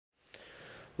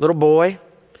Little boy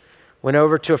went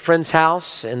over to a friend's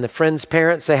house, and the friend's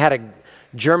parents, they had a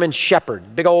German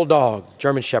Shepherd, big old dog,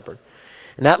 German Shepherd.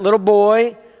 And that little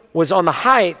boy was on the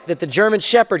height that the German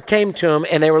Shepherd came to him,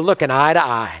 and they were looking eye to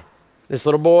eye. This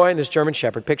little boy and this German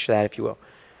Shepherd, picture that if you will.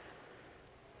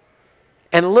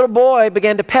 And the little boy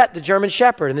began to pet the German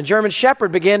Shepherd, and the German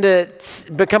Shepherd began to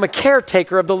become a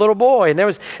caretaker of the little boy. And there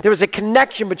was a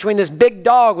connection between this big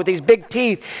dog with these big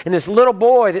teeth and this little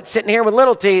boy that's sitting here with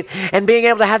little teeth and being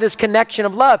able to have this connection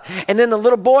of love. And then the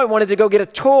little boy wanted to go get a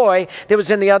toy that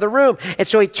was in the other room. And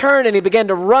so he turned and he began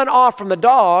to run off from the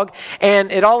dog,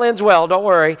 and it all ends well, don't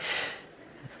worry.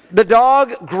 The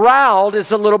dog growled as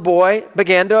the little boy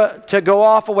began to go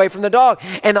off away from the dog.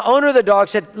 And the owner of the dog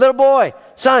said, little boy,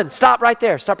 son, stop right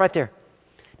there, stop right there.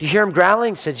 Do you hear him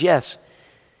growling? He says, yes.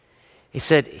 He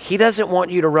said, he doesn't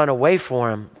want you to run away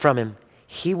from him.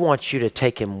 He wants you to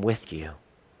take him with you.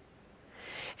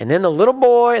 And then the little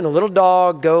boy and the little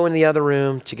dog go in the other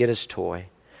room to get his toy.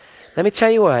 Let me tell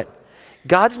you what,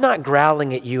 God's not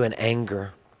growling at you in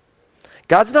anger.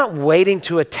 God's not waiting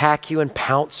to attack you and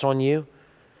pounce on you.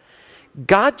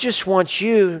 God just wants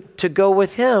you to go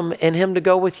with him and him to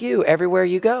go with you everywhere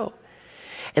you go.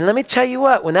 And let me tell you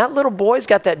what, when that little boy's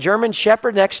got that German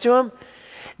Shepherd next to him,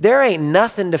 there ain't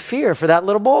nothing to fear for that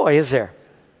little boy, is there?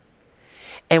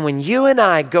 And when you and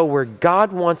I go where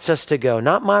God wants us to go,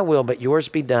 not my will, but yours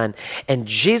be done, and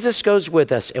Jesus goes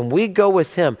with us and we go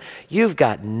with him, you've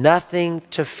got nothing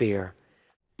to fear.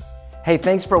 Hey,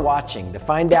 thanks for watching. To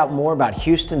find out more about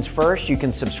Houston's First, you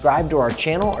can subscribe to our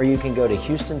channel or you can go to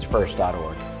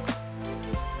houstonsfirst.org.